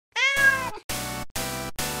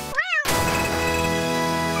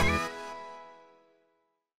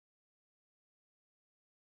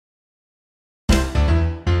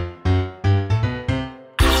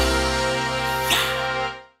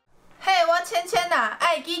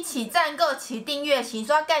会记起赞、搁起订阅，先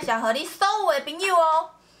刷介绍给你所有的朋友哦。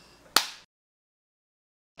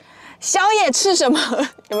宵夜吃什么？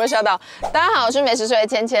有没有笑到？大家好，我是美食水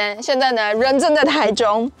芊芊，现在呢人正在台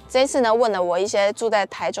中。这一次呢问了我一些住在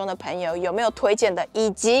台中的朋友有没有推荐的，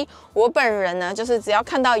以及我本人呢就是只要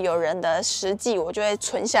看到有人的实际，我就会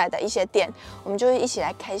存下来的一些店，我们就会一起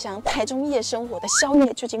来开箱台中夜生活的宵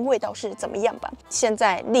夜究竟味道是怎么样吧。现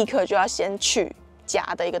在立刻就要先去夹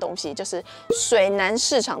的一个东西，就是水湳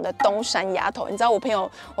市场的东山鸭头。你知道我朋友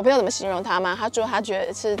怎么形容它吗？他说他觉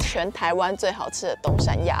得是全台湾最好吃的东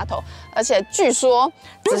山鸭头，而且据说，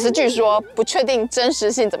只是据说，不确定真实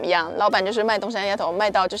性怎么样。老板就是卖东山鸭头，卖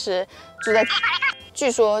到就是住在，据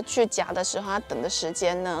说去夹的时候，他等的时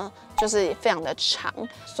间呢就是非常的长，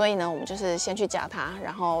所以呢我们就是先去夹它，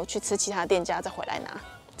然后去吃其他店家，再回来拿。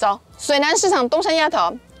走，水湳市场东山鸭头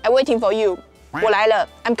 ，I'm waiting for you， 我来了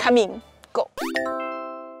 ，I'm coming，go。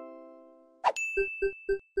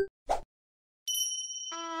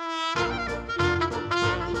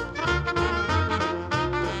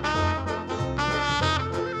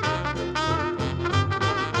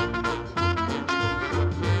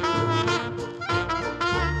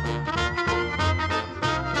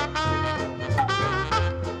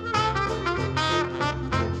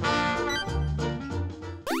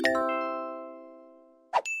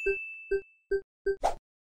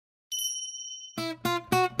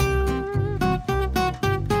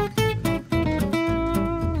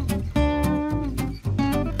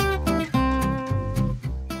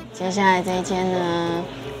接下来这一间呢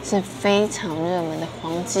是非常热门的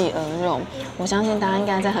黄记鹅肉，我相信大家应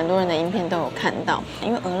该在很多人的影片都有看到。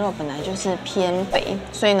因为鹅肉本来就是偏肥，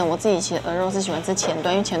所以呢，我自己其实鹅肉是喜欢吃前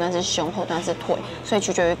段，因为前段是胸，后段是腿，所以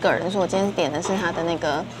取决于个人。所以我今天点的是它的那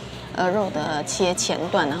个鹅肉的切前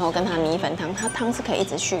段，然后跟它米粉汤，它汤是可以一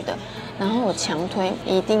直续的。然后我强推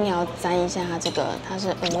一定要沾一下它这个，它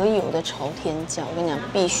是鹅油的朝天椒，我跟你讲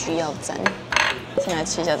必须要沾。先来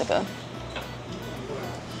吃一下这个。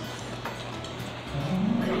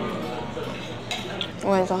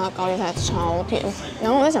我跟你说，它高丽菜超甜，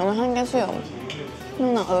然后我在想说，它应该是有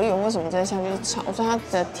用那鹅油或什么再下去炒，所以它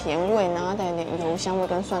的甜味，然后带一点油香味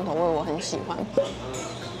跟蒜头味，我很喜欢。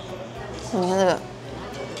你看这个，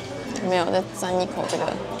有没有？再沾一口这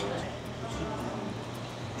个。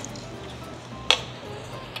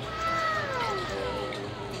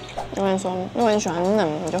我跟你说，如果你喜欢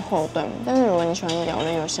嫩，你就后段；但是如果你喜欢咬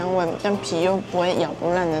的有香味，但皮又不会咬不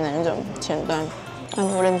烂的那种前段。但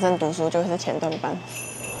如果认真读书，就会是前段班。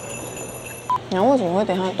然后为什么会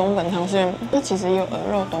点它的冬粉汤？是因为它其实也有鹅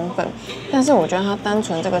肉冬粉，但是我觉得它单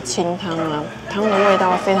纯这个清汤啊，汤的味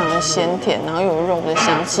道非常的鲜甜，然后又有肉的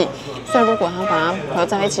香气，所以如果它把它合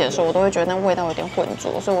在一起的时候，我都会觉得那味道有点浑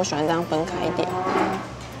浊，所以我喜欢这样分开一点。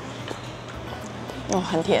哦，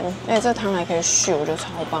很甜，而且这汤还可以续，我觉得超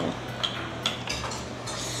棒。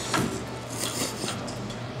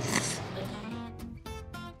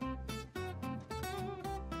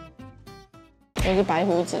我是白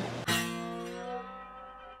胡子。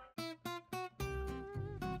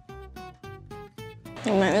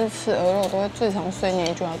我每次吃鹅肉都会最常碎念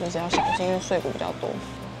一句话，就是要小心，因为碎骨比较多。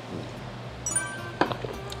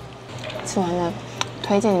吃完了，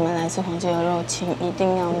推荐你们来吃黄记鹅肉，请一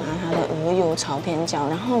定要拿它的鹅油朝天椒。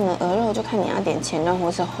然后呢，鹅肉就看你要点前段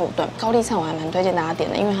或是后段。高丽菜我还蛮推荐大家点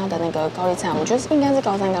的，因为它的那个高丽菜，我觉得应该是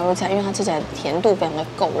高山高丽菜，因为它吃起来甜度非常的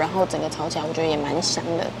够，然后整个炒起来我觉得也蛮香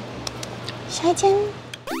的。下一间。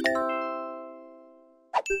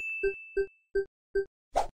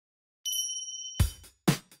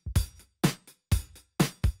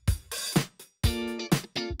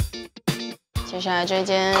接下来这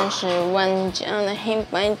间是万家的黑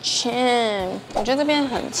白切，我觉得这边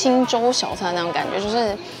很清粥小菜那种感觉，就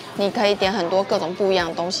是你可以点很多各种不一样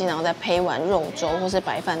的东西，然后再配一碗肉粥或是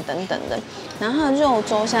白饭等等的。然后它的肉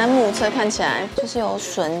粥现在目测看起来就是有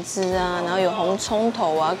笋子啊，然后有红葱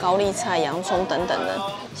头啊、高丽菜、洋葱等等的。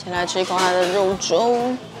先来吃一口它的肉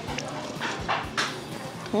粥，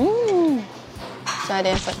加一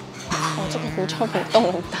点粉。哦，这个胡椒粉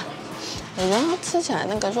动很大。我觉得它吃起来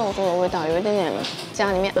那个肉粥的味道有一点点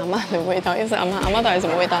家里面阿嬷的味道，又是阿嬷到底什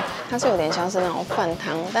么味道？它是有点像是那种饭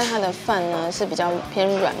汤，但它的饭呢是比较偏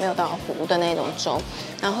软，没有到糊的那种粥，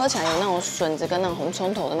然后喝起来有那种笋子跟那种红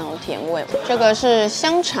葱头的那种甜味。这个是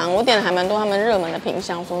香肠，我点了还蛮多他们热门的品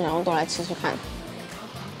项，所以我想要都来吃吃看。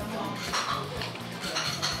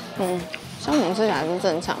香肠吃起来还是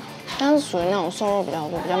正常，但是属于那种瘦肉比较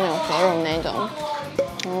多，比较没有肥肉那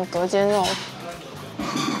种。隔间肉。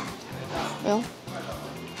哟，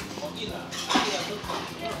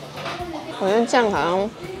我觉得酱好像，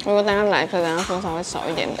如果大家来可以跟他说稍微少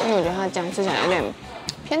一点，因为我觉得它的酱吃起来有点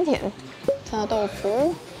偏甜。炸豆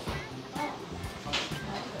腐，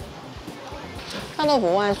炸豆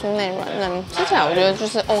腐外酥内软嫩，吃起来我觉得就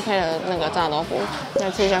是 OK 的那个炸豆腐。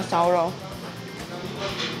来吃一下烧肉，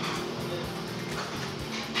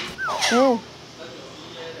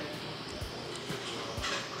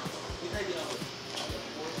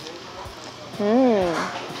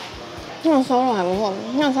那种烧肉还不错，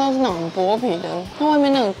那种烧肉是那种很薄皮的，它外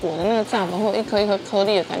面那个裹的那个炸粉会有一颗一颗颗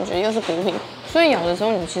粒的感觉，又是薄皮，所以咬的时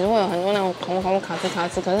候你其实会有很多那种空空卡吱卡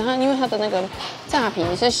吱。可是它因为它的那个炸皮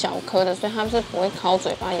是小颗的，所以它是不会烤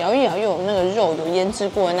嘴巴，咬一咬又有那个肉有腌制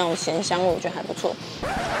过的那种咸香味，我觉得还不错。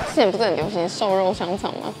之前不是很流行瘦肉香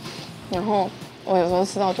肠吗？然后我有时候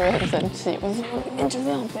吃到就会很生气，我说里面就是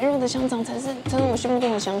那种肥肉的香肠才是我心目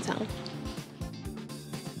中的香肠。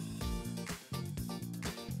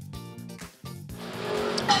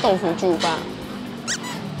豆腐猪吧，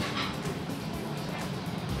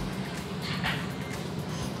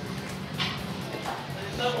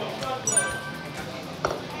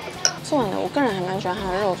吃完了，我个人还蛮喜欢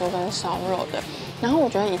它的肉粥跟烧肉的。然后我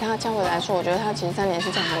觉得以它的价位来说，我觉得它其实3点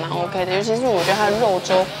4价还蛮 OK 的。尤其是我觉得它的肉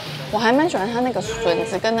粥，我还蛮喜欢它那个笋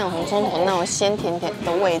子跟那种红葱头那种鲜甜甜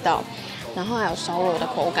的味道。然后还有烧肉的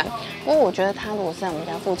口感，不过我觉得它如果是在我们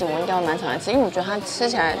家附近，我应该会蛮常来吃，因为我觉得它吃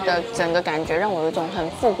起来的整个感觉让我有一种很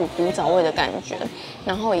复古古早味的感觉，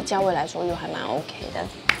然后以价位来说又还蛮 OK 的。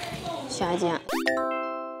下一家，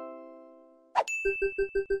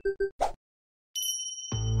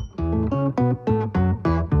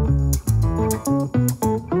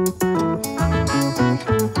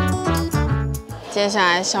接下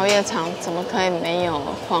来宵夜场怎么可以没有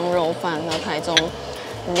黄肉饭呢？台中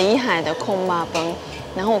李海的控肉饭，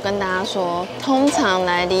然后我跟大家说，通常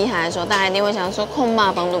来李海的时候，大家一定会想说控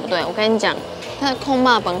肉饭，对不对？我跟你讲，它的控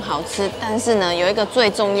肉饭好吃，但是呢，有一个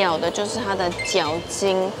最重要的就是它的饺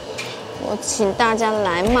筋。我请大家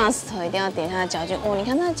来 must 一定要点它的饺筋哦！你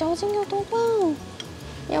看它的饺筋有多棒，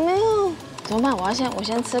有没有？怎么办？我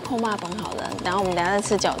先吃控肉饭好了，然后我们等下再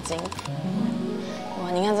吃饺筋。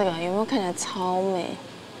哇，你看这个有没有看起来超美？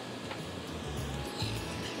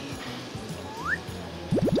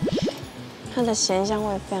它的咸香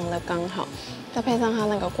味非常的刚好，再配上它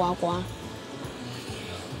那个呱呱，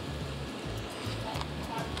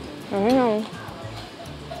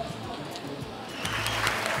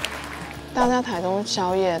大家台中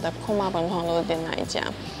宵夜的控肉饭通常都是点哪一家？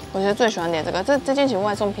我觉得最喜欢点这个，这间其实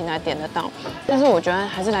外送平台点得到，但是我觉得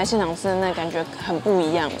还是来现场吃的那感觉很不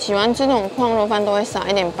一样。喜欢吃那种控肉饭都会撒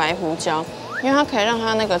一点白胡椒，因为它可以让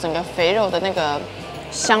它那个整个肥肉的那个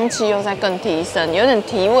香气又再更提升，有点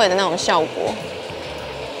提味的那种效果。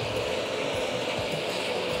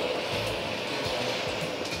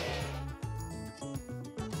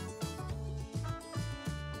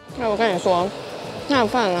那我跟你说，它的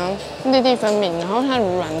饭呢粒粒分明，然后它的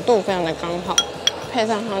软度非常的刚好，配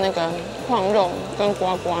上它那个矿肉跟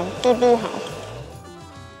呱呱，都好。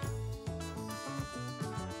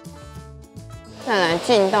再来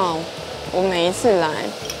进到我每一次来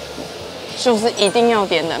就是一定要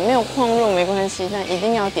点的，没有矿肉没关系，但一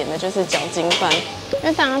定要点的就是饺筋饭。因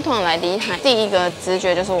为大家通常来李海，第一个直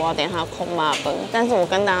觉就是我要点它的控肉饭，但是我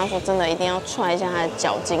跟大家说，真的一定要try一下它的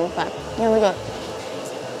饺筋饭，因为那个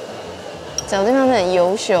饺筋饭真的很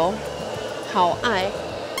优秀，好爱，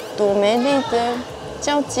多美丽的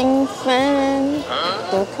饺筋饭，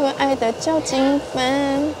多可爱的饺筋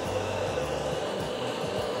饭。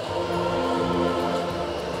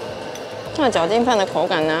它的饺筋饭的口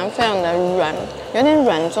感呢，非常的软，有点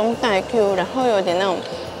软中带 Q， 然后有点那种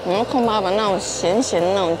控肉饭那种咸咸的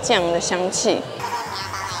那种酱的香气。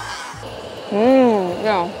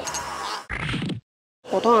要。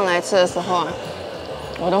我通常来吃的时候啊，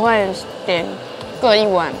我都会点各1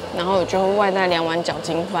碗，然后我就会外带2碗饺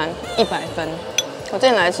筋饭，100分。我之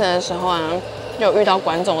前来吃的时候啊，就有遇到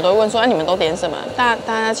观众，我都会问说，你们都点什么？大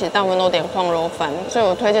家其实大部分都点矿肉饭，所以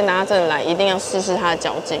我推荐大家真的来一定要试试它的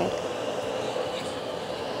饺筋。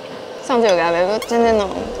上次有给他说真的哦，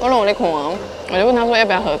我让我在看哦，我就问他说要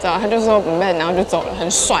不要合照，他就说不配，然后就走了，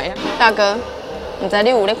很帅。大哥，你知道你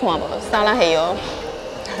有在看无？沙拉黑哦，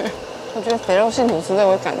我觉得肥肉信徒吃这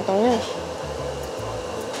我感动耶。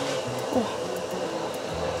哇！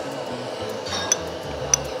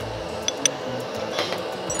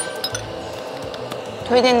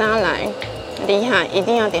推荐大家来李海，一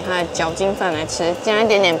定要点它的饺筋饭来吃，加一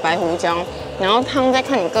点点白胡椒。然后汤再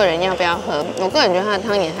看你个人要不要喝，我个人觉得它的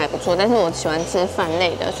汤也还不错，但是我喜欢吃饭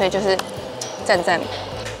类的，所以就是赞赞。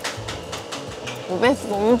我被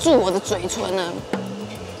缝住我的嘴唇了，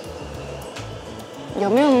有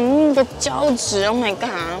没有那个胶质 ？Oh my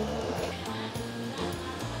god！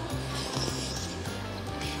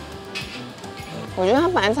我觉得它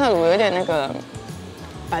白菜卤有点那个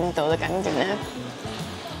板德的感觉呢。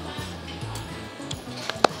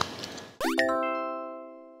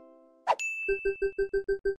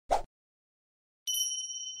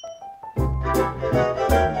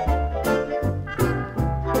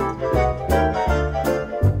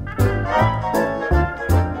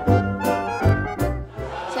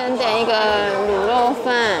先点一个卤肉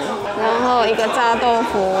饭，然后一个炸豆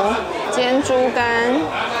腐，煎猪肝。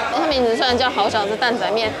它名字虽然叫好小子担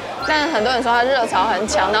仔面，但很多人说它热炒很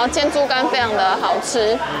强，然后煎猪肝非常的好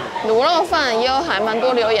吃。卤肉饭也有还蛮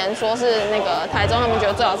多留言说是那个台中他们觉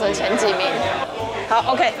得最好吃的前几名。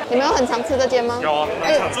好 ，OK， 你们有很常吃这间吗？有啊，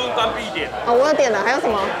猪肝必点。哦，我有点了，还有什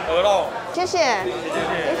么？鹅肉。谢谢，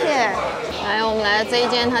谢谢。来，我们来了这一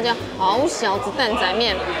间，它叫好小子担仔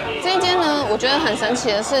面。这一间呢，我觉得很神奇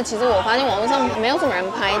的是，其实我发现网络上没有什么人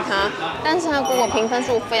拍它，但是它Google评分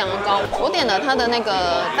数非常的高。我点了它的那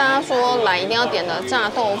个大家说来一定要点的炸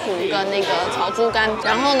豆腐跟那个炒猪肝，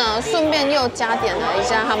然后呢，顺便又加点了一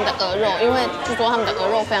下他们的鹅肉，因为据说他们的鹅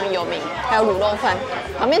肉非常有名，还有卤肉饭，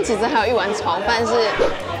旁边其实还有一碗炒饭是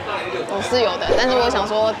我室友的，但是我想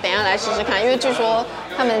说等一下来试试看，因为据说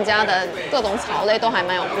他们家的各种炒类都还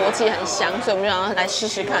蛮有锅气，很香，所以我们就想要来试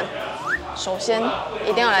试看。首先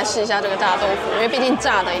一定要来试一下这个炸豆腐，因为毕竟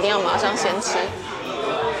炸的一定要马上先吃。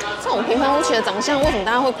这种平凡无奇的长相，为什么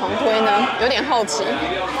大家会狂推呢？有点好奇。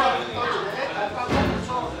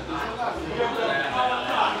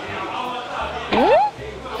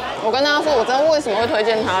我跟大家说，我知道为什么会推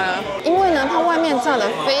荐它了，因为呢，它外面炸的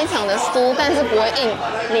非常的酥，但是不会硬，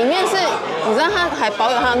里面是，你知道它还保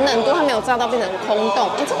有它的嫩度，它没有炸到变成空洞。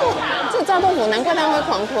这个炸豆腐难怪大家会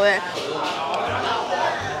狂推。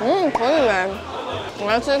可以耶。我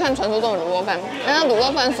们来吃吃看传说中的卤肉饭。那卤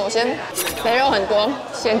肉饭首先肥肉很多，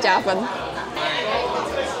先加分。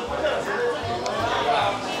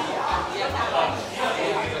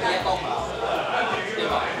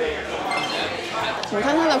你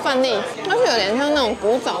看它的饭粒，它是有点像那种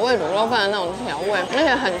古早味卤肉饭的那种调味，而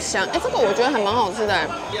且很香。这个我觉得还蛮好吃的。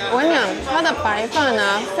我跟你讲，它的白饭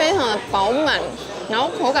啊，非常的饱满。然后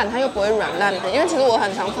口感它又不会软烂的，因为其实我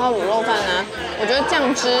很常吃到卤肉饭啊，我觉得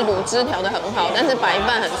酱汁、卤汁调得很好，但是白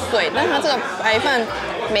饭很碎，但它这个白饭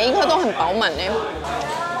每一颗都很饱满哎。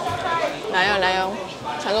来哦，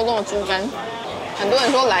传说中的猪肝，很多人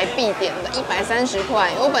说来必点的，130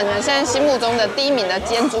块。我本人现在心目中的第一名的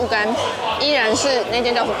煎猪肝，依然是那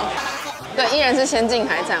间叫什么？对，依然是先进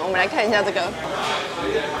海产。我们来看一下这个，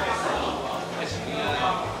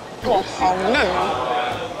哇，好嫩啊！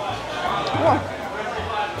哇！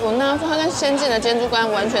我呢说它跟先进的煎猪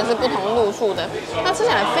肝完全是不同路数的，它吃起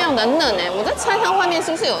来非常的嫩哎，我在猜它外面是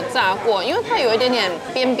不是有炸过，因为它有一点点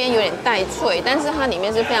边边有点带脆，但是它里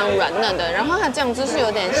面是非常软嫩的，然后它的酱汁是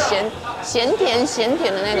有点咸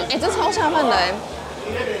甜的那种，这超下饭的哎，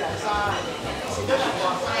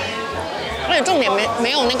而且重点没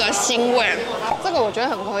有那个腥味，这个我觉得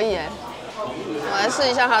很可以哎，我来试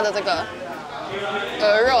一下它的这个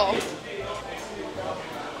鹅肉。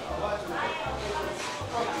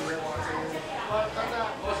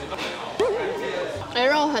鹅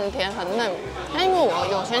肉很甜很嫩，但因为我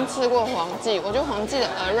有先吃过黄记，我觉得黄记的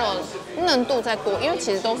鹅肉嫩度再多，因为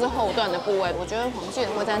其实都是后段的部位，我觉得黄记的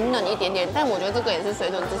会再嫩一点点，但我觉得这个也是水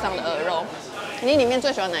准之上的鹅肉。你里面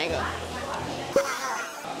最喜欢哪一个？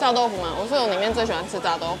炸豆腐吗？我是我里面最喜欢吃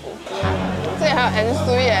炸豆腐。这里还有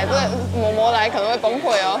N3耶，这嬷嬷来可能会崩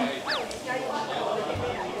溃哦。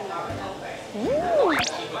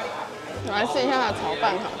我来试一下它的炒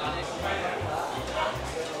饭哈。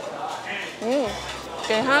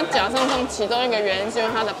给它夹上其中一个原因是因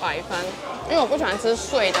为它的白饭，因为我不喜欢吃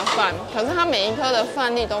碎的饭，可是它每一颗的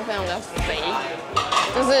饭粒都非常的肥，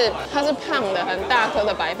就是它是胖的很大颗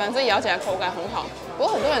的白饭，所以咬起来口感很好。不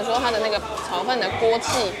过很多人说它的那个炒饭的锅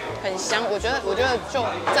气很香，我觉得就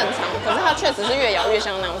正常，可是它确实是越咬越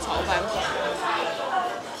香那种炒饭。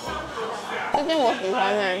这间我喜欢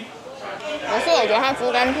哎。我觉得它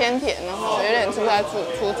猪肝偏甜，然后有点吃不出来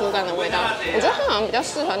出猪肝的味道。我觉得它好像比较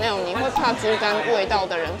适合那种你会怕猪肝味道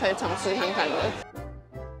的人，可以尝试看看的。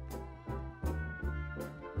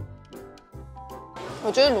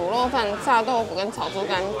我觉得卤肉饭、炸豆腐跟炒猪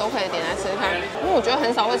肝都可以点来吃吃看，因为我觉得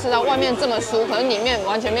很少会吃到外面这么酥，可是里面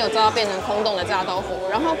完全没有炸到变成空洞的炸豆腐。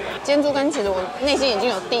然后煎猪肝其实我内心已经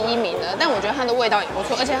有第一名了，但我觉得它的味道也不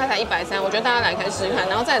错，而且它才130，我觉得大家来可以试试看。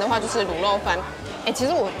然后再来的话就是卤肉饭。其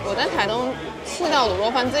实我在台东吃到卤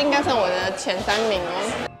肉饭，这应该算我的前3名哦。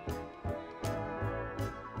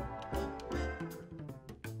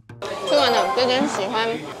吃完了，这间喜欢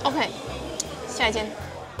 ，OK， 下一间。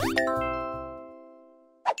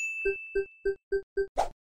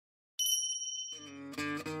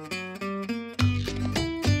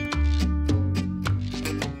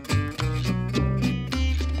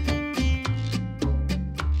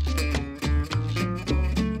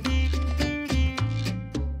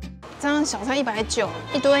样小菜190，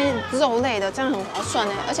一堆肉类的，这样很划算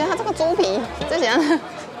呢。而且它这个猪皮，这怎样？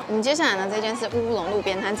我们接下来呢，这间是乌龙路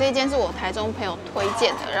边摊，这一间是我台中朋友推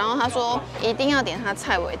荐的，然后他说一定要点他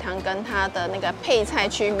菜尾汤跟他的那个配菜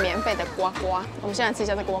区免费的呱呱。我们现在吃一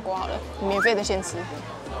下这呱呱好了，免费的先吃。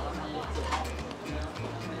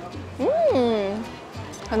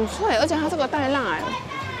很脆，而且它这个带辣哎，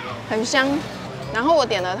很香。然后我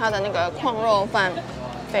点了它的那个矿肉饭，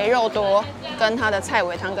肥肉多，跟它的菜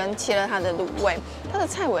尾汤，跟切了它的卤味。它的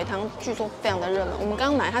菜尾汤据说非常的热门，我们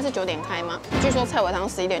刚来它是9点开嘛，据说菜尾汤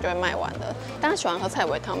11点就会卖完了。大家喜欢喝菜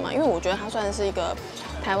尾汤吗？因为我觉得它算是一个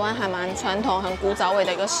台湾还蛮传统、很古早味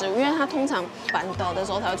的一个食物，因为它通常板德的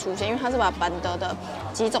时候才会出现，因为它是把板德的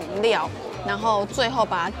几种料，然后最后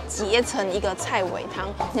把它结成一个菜尾汤。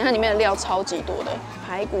你看里面的料超级多的，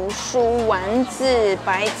排骨酥、丸子、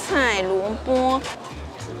白菜、萝卜。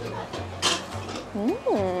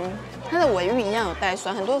它的尾韵一样有带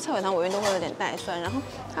酸，很多菜尾汤尾韵都会有点带酸，然后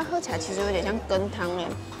它喝起来其实有点像羹汤哎，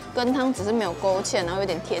羹汤只是没有勾芡，然后有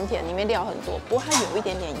点甜甜，里面料很多，不过它有一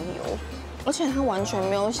点点油，而且它完全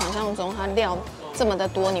没有想象中它料这么的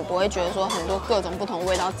多，你不会觉得说很多各种不同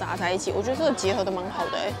味道杂在一起，我觉得这个结合的蛮好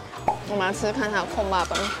的哎。我们来吃吃看它的控霸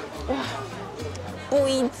本，哇，不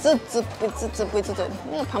一滋滋，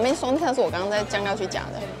那个旁边酸菜是我刚刚在酱料去夹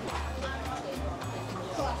的。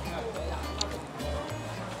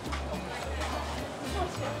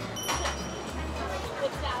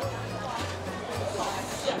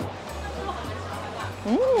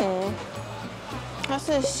它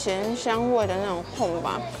是咸香味的那种烘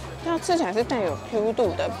吧，它吃起来是带有 Q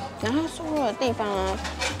度的，然后它瘦肉的地方啊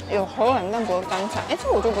有口感但不会干柴，哎，这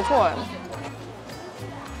我觉得不错哎。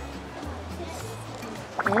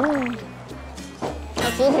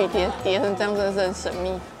那猪皮叠成这样真的是很神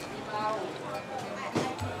秘。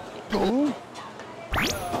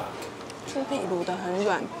猪皮卤得很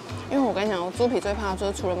软，因为我跟你讲，猪皮最怕的就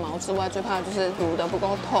是除了毛之外，最怕的就是卤得不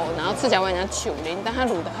够透，然后吃起来会很像球鳞，但它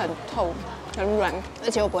卤得很透。很软，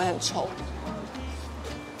而且又不会很臭。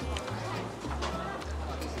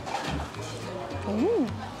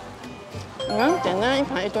你刚简单一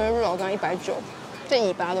盘一堆肉，刚190，这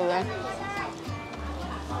尾巴对不对？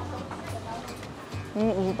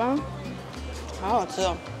尾巴好好吃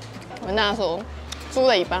哦！我跟大家说，猪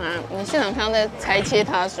的尾巴啊，你现场看到在裁切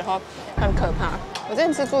它的时候很可怕。我之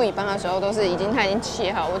前吃猪尾巴的时候，都是它已经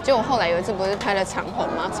切好。结果后来有一次不是拍了长虹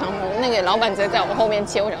吗？长虹那个老板直接在我后面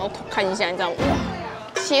切，我想要看一下，你知道吗？哇，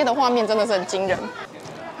切的画面真的是很惊人，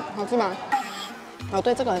好吃吗？哦，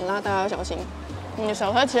对，这个很辣，大家要小心。你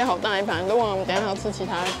小菜切好大一盘，都忘了我们等一下还要吃其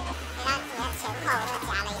他的。前后都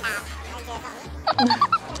夹了一大盘，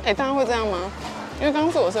哎，大家会这样吗？因为刚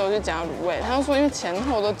刚是我室友去夹卤味，他就说因为前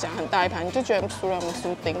后都夹很大一盘，你就觉得输了我们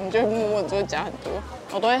输丁，你就默默就会夹很多。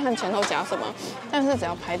我都会看前后夹什么，但是只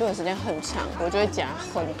要排队的时间很长，我就会夹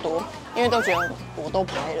很多，因为都觉得我都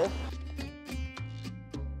排了。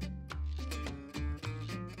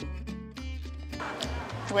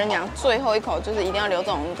我跟你讲，最后一口就是一定要留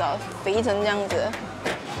这种，你知道，肥成这样子。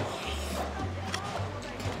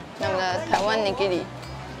那我们的台湾尼基里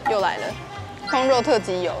又来了。控肉特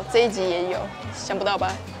辑有，这一集也有，想不到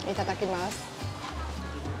吧？いただきます。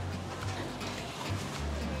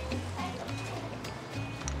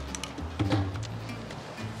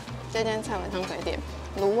这间菜尾汤可以点，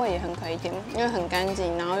卤味也很可以点，因为很干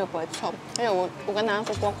净，然后又不会臭。而且我跟大家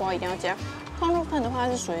说，呱呱一定要加。控肉饭的话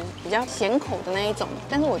是属于比较咸口的那一种，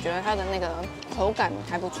但是我觉得它的那个口感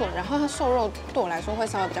还不错。然后它瘦肉对我来说会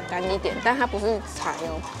稍微比较干一点，但它不是柴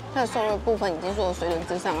哦，它的瘦肉部分已经是我水准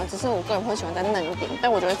之上了。只是我个人会喜欢再嫩一点，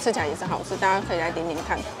但我觉得吃起来也是好吃，大家可以来点点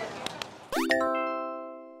看。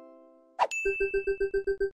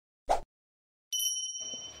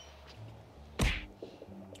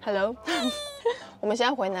Hello， 我们现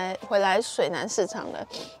在回来水湳市场了，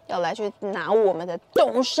要来去拿我们的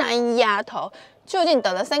东山鸭头。究竟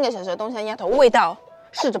等了3个小时的东山鸭头味道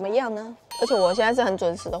是怎么样呢？而且我现在是很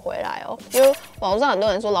准时的回来哦，因为网络上很多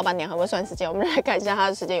人说老板娘很会算时间，我们来看一下她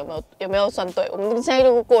的时间有没有算对。我们现在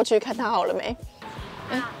就过去看她好了没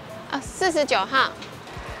？49号，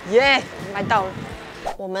耶，买到了。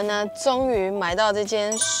我们呢，终于买到这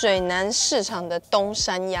间水湳市场的东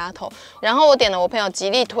山鸭头，然后我点了我朋友极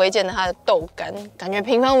力推荐的它的豆干，感觉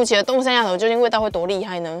平凡无奇的东山鸭头究竟味道会多厉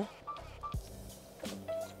害呢？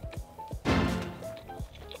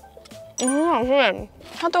很好吃耶！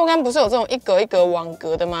它豆干不是有这种一格一格网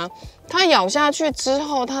格的吗？它咬下去之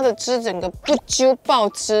后，它的汁整个不揪爆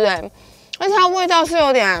汁哎，而且它味道是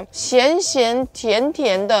有点咸咸甜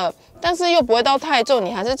甜的。但是又不会到太重，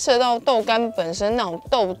你还是吃得到豆干本身那种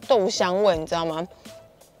豆香味，你知道吗？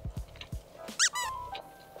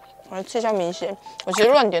我来吃一下米血，我其实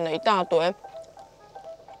乱点了一大堆。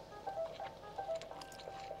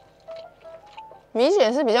米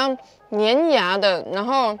血是比较粘牙的，然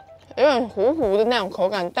后有点糊糊的那种口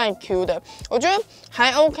感，带 Q 的，我觉得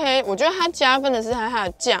还 OK。我觉得它加分的是它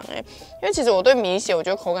的酱，因为其实我对米血，我觉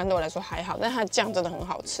得口感对我来说还好，但它的酱真的很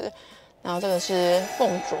好吃。然后这个是凤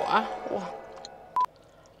爪，哇！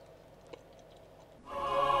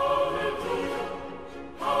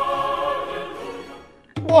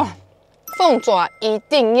凤爪一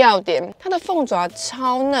定要点，它的凤爪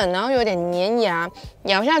超嫩，然后有点粘牙，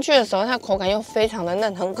咬下去的时候它口感又非常的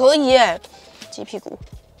嫩，很可以耶。鸡屁股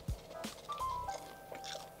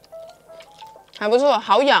还不错，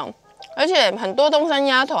好咬，而且很多东山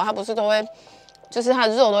鸭头它不是都会，就是它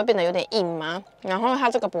的肉都会变得有点硬吗？然后它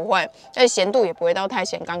这个不会，而且咸度也不会到太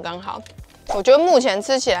咸，刚刚好。我觉得目前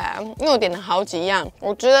吃起来，因为我点了好几样，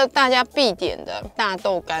我觉得大家必点的大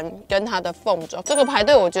豆干跟它的凤爪，这个排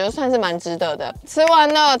队我觉得算是蛮值得的。吃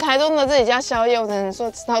完了台中的这几家宵夜，我只能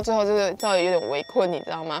说吃到最后就是稍微有点围困，你知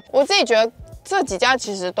道吗？我自己觉得这几家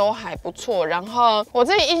其实都还不错，然后我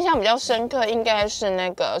自己印象比较深刻应该是那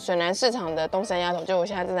个水湳市场的东山鸭头，就我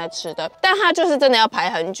现在正在吃的，但它就是真的要排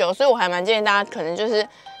很久，所以我还蛮建议大家可能就是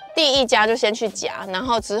第一家就先去夹，然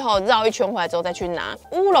后之后绕一圈回来之后再去拿。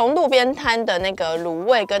乌龙路边摊的那个卤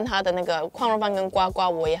味跟它的那个矿肉饭跟呱呱，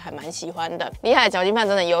我也还蛮喜欢的。厉害的搅筋饭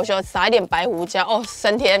真的优秀，撒一点白胡椒哦，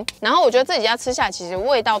升天。然后我觉得这几家吃下来其实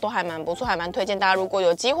味道都还蛮不错，还蛮推荐大家如果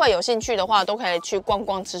有机会有兴趣的话，都可以去逛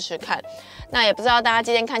逛吃吃看。那也不知道大家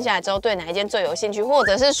今天看下来之后对哪一间最有兴趣，或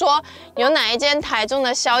者是说有哪一间台中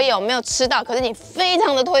的宵夜有没有吃到，可是你非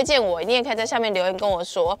常的推荐我，你也可以在下面留言跟我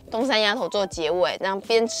说。东山鸭头做结尾，让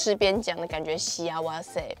边吃边讲的感觉西啊哇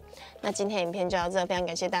塞！那今天影片就到这，非常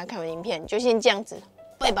感谢大家看完影片，就先这样子，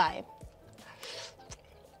拜拜。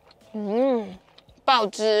爆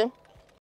汁。